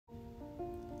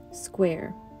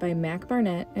Square by Mac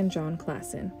Barnett and John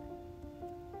Klassen.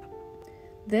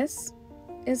 This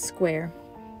is Square.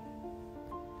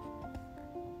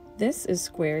 This is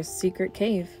Square's secret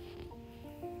cave.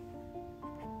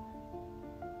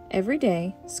 Every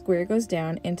day, Square goes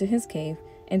down into his cave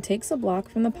and takes a block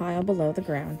from the pile below the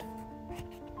ground.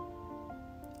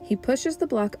 He pushes the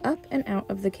block up and out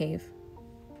of the cave.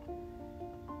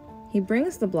 He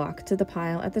brings the block to the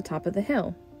pile at the top of the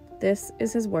hill. This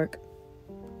is his work.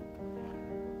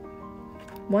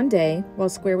 One day, while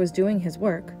Square was doing his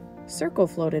work, Circle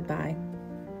floated by.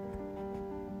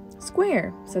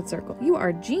 "Square," said Circle, "you are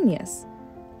a genius.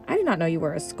 I did not know you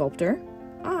were a sculptor."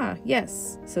 "Ah,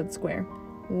 yes," said Square.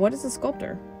 "What is a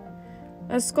sculptor?"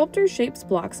 "A sculptor shapes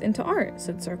blocks into art,"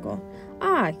 said Circle.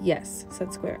 "Ah, yes,"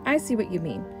 said Square. "I see what you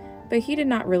mean." But he did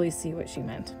not really see what she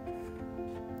meant.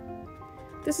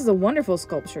 "This is a wonderful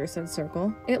sculpture," said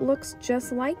Circle. "It looks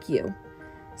just like you."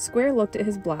 Square looked at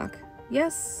his block.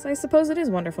 "Yes, I suppose it is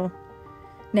wonderful."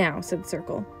 "Now," said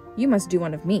Circle, "you must do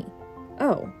one of me."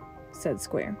 "Oh," said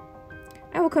Square.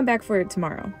 "I will come back for it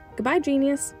tomorrow. Goodbye,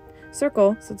 genius."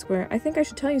 "Circle," said Square, "I think I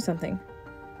should tell you something."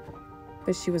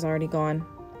 But she was already gone.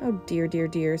 "Oh dear, dear,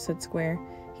 dear," said Square.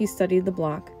 He studied the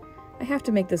block. "I have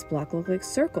to make this block look like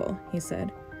Circle," he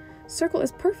said. "Circle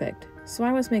is perfect, so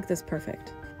I must make this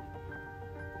perfect."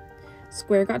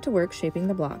 Square got to work shaping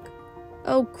the block.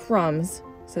 "Oh, crumbs,"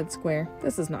 said Square.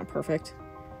 "This is not perfect."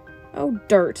 "Oh,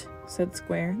 dirt," said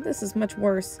Square. "This is much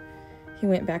worse." He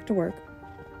went back to work.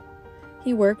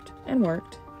 He worked and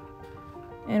worked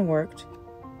and worked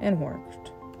and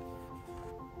worked.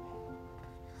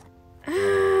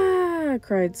 "Ah!"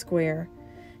 cried Square.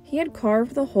 He had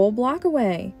carved the whole block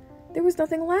away. There was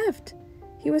nothing left.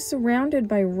 He was surrounded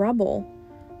by rubble.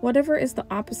 Whatever is the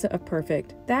opposite of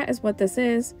perfect, that is what this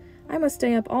is. I must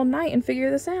stay up all night and figure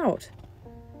this out.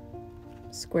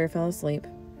 Square fell asleep.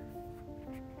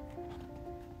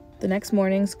 The next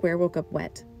morning, Square woke up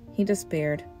wet. He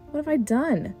despaired. "What have I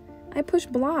done? I push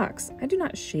blocks. I do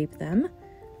not shape them.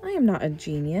 I am not a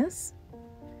genius."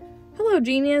 "Hello,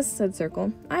 genius," said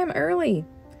Circle. "I am early."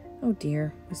 "Oh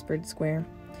dear," whispered Square.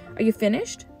 "Are you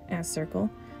finished?" asked Circle.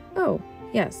 "Oh,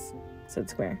 yes," said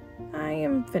Square. "I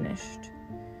am finished."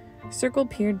 Circle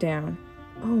peered down.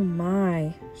 "Oh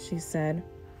my," she said.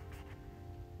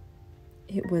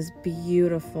 It was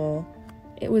beautiful.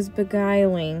 It was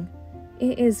beguiling.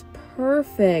 "It is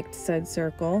perfect," said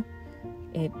Circle.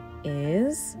 "It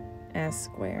is?" asked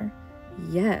Square.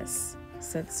 "Yes,"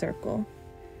 said Circle.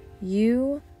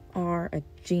 "You are a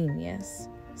genius,"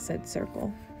 said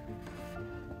Circle.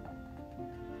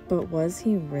 But was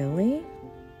he really?